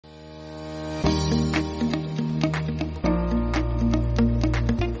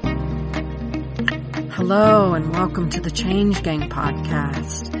Hello and welcome to the Change Gang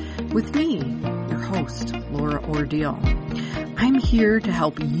podcast with me, your host, Laura Ordile. I'm here to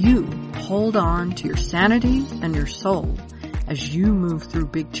help you hold on to your sanity and your soul as you move through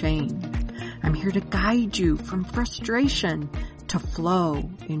big change. I'm here to guide you from frustration to flow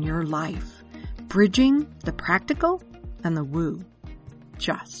in your life, bridging the practical and the woo,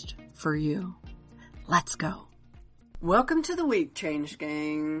 just for you. Let's go. Welcome to the week, Change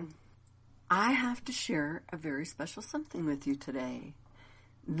Gang. I have to share a very special something with you today.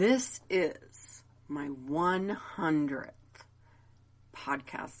 This is my 100th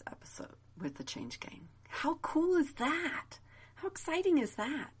podcast episode with the Change Gang. How cool is that? How exciting is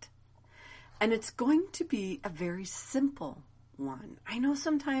that? And it's going to be a very simple one. I know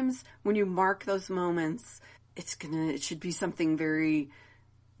sometimes when you mark those moments, it should be something very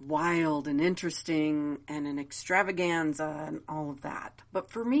wild and interesting and an extravaganza and all of that.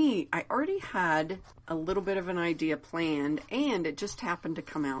 But for me, I already had a little bit of an idea planned, and it just happened to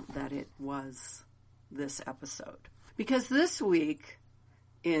come out that it was this episode. Because this week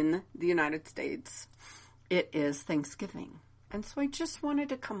in the United States, it is Thanksgiving. And so I just wanted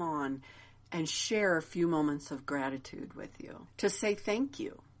to come on and share a few moments of gratitude with you, to say thank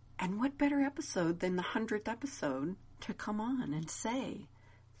you. And what better episode than the 100th episode to come on and say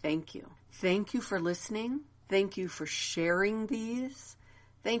thank you. Thank you for listening. Thank you for sharing these.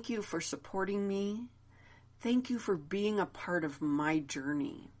 Thank you for supporting me. Thank you for being a part of my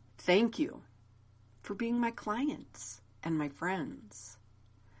journey. Thank you for being my clients and my friends.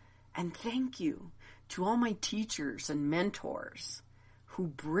 And thank you to all my teachers and mentors who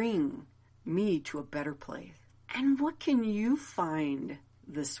bring me to a better place. And what can you find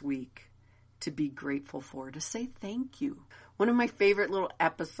this week to be grateful for, to say thank you? One of my favorite little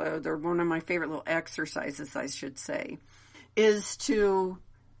episodes, or one of my favorite little exercises, I should say, is to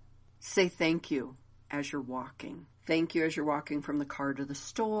say thank you as you're walking. Thank you as you're walking from the car to the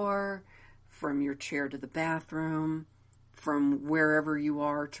store, from your chair to the bathroom, from wherever you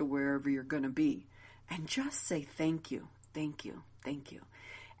are to wherever you're going to be. And just say thank you, thank you, thank you.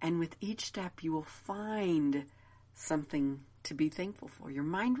 And with each step, you will find something to be thankful for. Your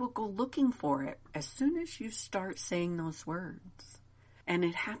mind will go looking for it as soon as you start saying those words. And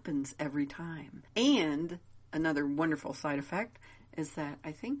it happens every time. And another wonderful side effect is that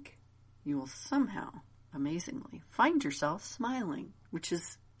I think you will somehow, amazingly, find yourself smiling, which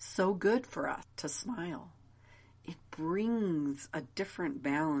is so good for us to smile. It brings a different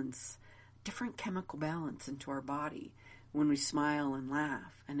balance, different chemical balance into our body when we smile and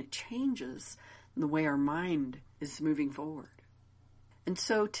laugh. And it changes the way our mind is moving forward. And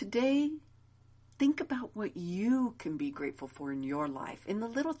so today, think about what you can be grateful for in your life, in the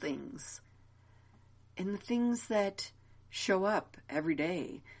little things, in the things that show up every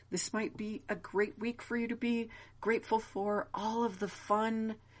day. This might be a great week for you to be grateful for all of the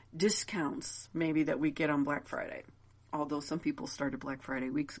fun discounts maybe that we get on Black Friday. Although some people started Black Friday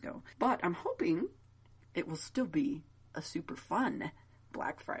weeks ago. But I'm hoping it will still be a super fun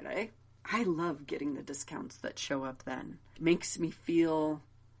Black Friday. I love getting the discounts that show up then. It makes me feel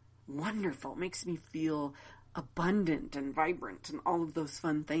wonderful. It makes me feel abundant and vibrant and all of those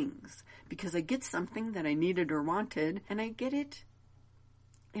fun things. Because I get something that I needed or wanted, and I get it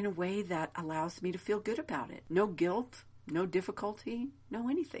in a way that allows me to feel good about it. No guilt, no difficulty, no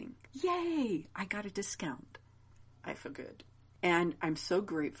anything. Yay! I got a discount. I feel good. And I'm so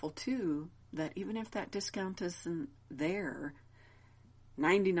grateful, too, that even if that discount isn't there,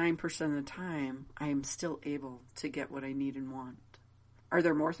 99% of the time, I am still able to get what I need and want. Are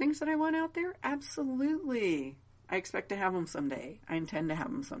there more things that I want out there? Absolutely. I expect to have them someday. I intend to have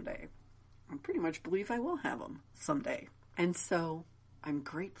them someday. I pretty much believe I will have them someday. And so I'm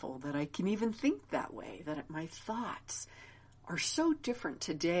grateful that I can even think that way, that my thoughts are so different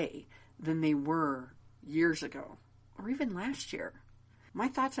today than they were years ago or even last year. My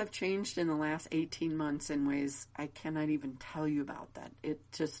thoughts have changed in the last 18 months in ways I cannot even tell you about that.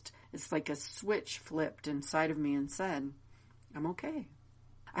 It's like a switch flipped inside of me and said, I'm okay.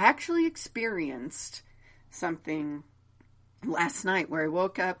 I actually experienced something last night where I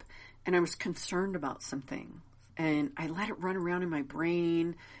woke up and I was concerned about something. And I let it run around in my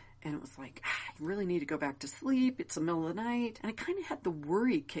brain. And it was like, I really need to go back to sleep. It's the middle of the night. And I kind of had the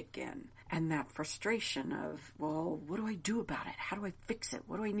worry kick in. And that frustration of, well, what do I do about it? How do I fix it?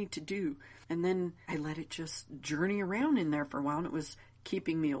 What do I need to do? And then I let it just journey around in there for a while, and it was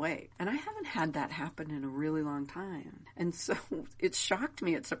keeping me awake. And I haven't had that happen in a really long time. And so it shocked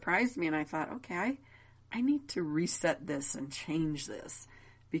me. It surprised me. And I thought, okay, I need to reset this and change this.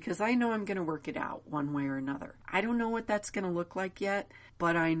 because I know I'm going to work it out one way or another. I don't know what that's going to look like yet,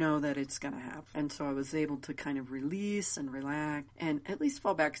 but I know that it's going to happen. And so I was able to kind of release and relax and at least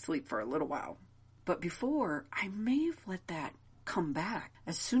fall back asleep for a little while. But before, I may have let that come back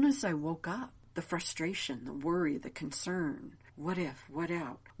as soon as I woke up. The frustration, the worry, the concern. What if? What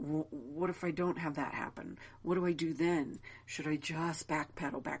out? What if I don't have that happen? What do I do then? Should I just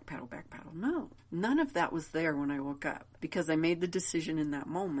backpedal? No, none of that was there when I woke up because I made the decision in that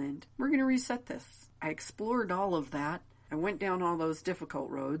moment. We're going to reset this. I explored all of that. I went down all those difficult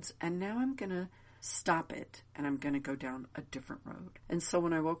roads, and now I'm going to stop it, and I'm going to go down a different road. And so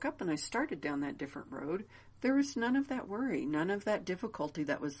when I woke up and I started down that different road, there was none of that worry, none of that difficulty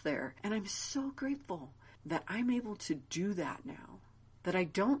that was there. And I'm so grateful that I'm able to do that now, that I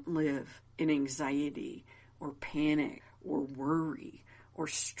don't live in anxiety or panic or worry or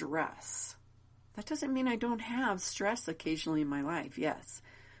stress. That doesn't mean I don't have stress occasionally in my life, yes,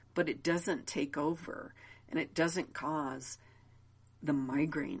 but it doesn't take over, and it doesn't cause the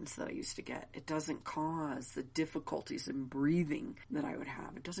migraines that I used to get. It doesn't cause the difficulties in breathing that I would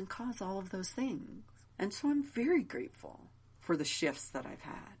have. It doesn't cause all of those things. And so I'm very grateful for the shifts that I've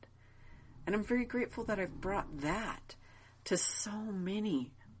had. And I'm very grateful that I've brought that to so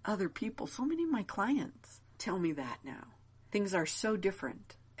many other people. So many of my clients tell me that now. Things are so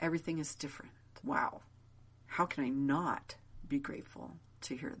different. Everything is different. Wow. How can I not be grateful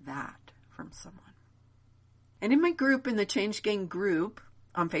to hear that from someone? And in my group, in the Change Gang group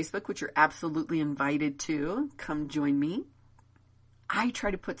on Facebook, which you're absolutely invited to, come join me. I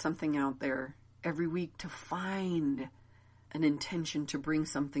try to put something out there every week to find an intention to bring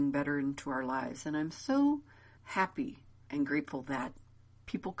something better into our lives. And I'm so happy and grateful that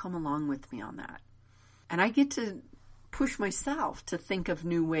people come along with me on that. And I get to push myself to think of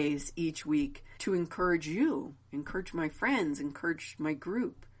new ways each week to encourage you, encourage my friends, encourage my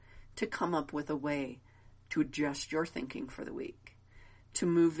group to come up with a way to adjust your thinking for the week, to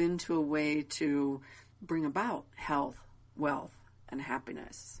move into a way to bring about health, wealth, and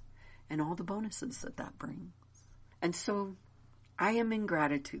happiness, and all the bonuses that that brings. And so I am in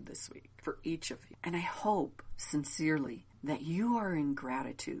gratitude this week for each of you. And I hope sincerely that you are in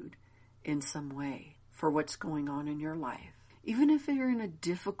gratitude in some way for what's going on in your life. Even if you're in a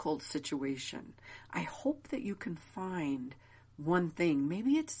difficult situation, I hope that you can find one thing.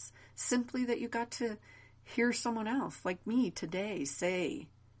 Maybe it's simply that you got to hear someone else like me today say,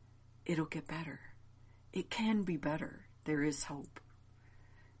 it'll get better. It can be better. There is hope.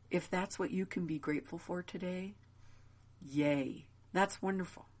 If that's what you can be grateful for today, yay. That's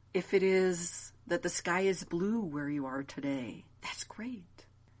wonderful. If it is that the sky is blue where you are today, that's great.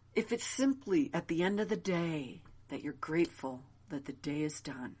 If it's simply at the end of the day that you're grateful that the day is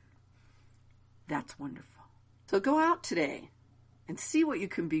done, that's wonderful. So go out today and see what you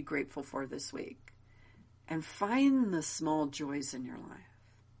can be grateful for this week and find the small joys in your life.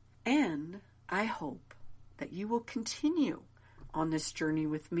 And I hope that you will continue on this journey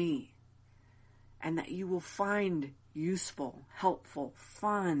with me and that you will find useful, helpful,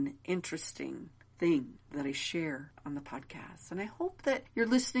 fun, interesting thing that I share on the podcast. And I hope that you're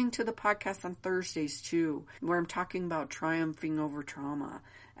listening to the podcast on Thursdays too, where I'm talking about triumphing over trauma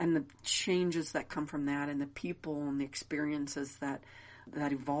and the changes that come from that and the people and the experiences that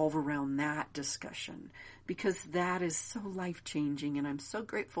evolve around that discussion, because that is so life-changing. And I'm so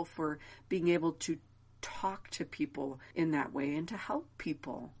grateful for being able to talk to people in that way and to help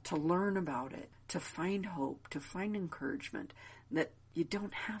people to learn about it, to find hope, to find encouragement, that you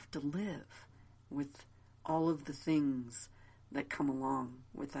don't have to live with all of the things that come along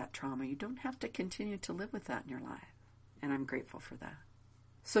with that trauma. You don't have to continue to live with that in your life. And I'm grateful for that.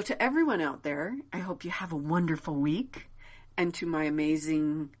 So to everyone out there, I hope you have a wonderful week. And to my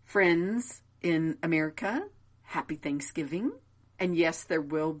amazing friends in America, happy Thanksgiving. And yes, there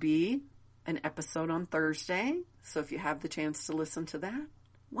will be an episode on Thursday. So if you have the chance to listen to that,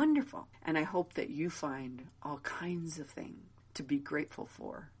 wonderful. And I hope that you find all kinds of things to be grateful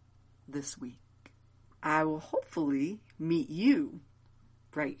for this week. I will hopefully meet you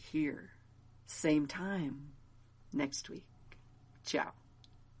right here, same time next week. Ciao.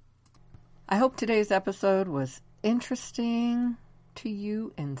 I hope today's episode was interesting to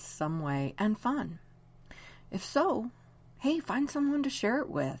you in some way and fun. If so, hey, find someone to share it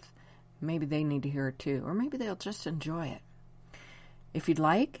with. Maybe they need to hear it too, or maybe they'll just enjoy it. If you'd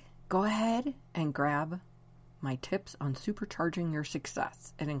like, go ahead and grab my tips on supercharging your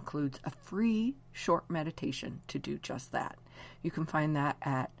success. It includes a free short meditation to do just that. You can find that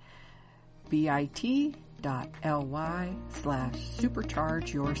at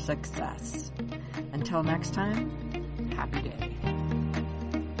bit.ly/superchargeyoursuccess. Until next time, happy day.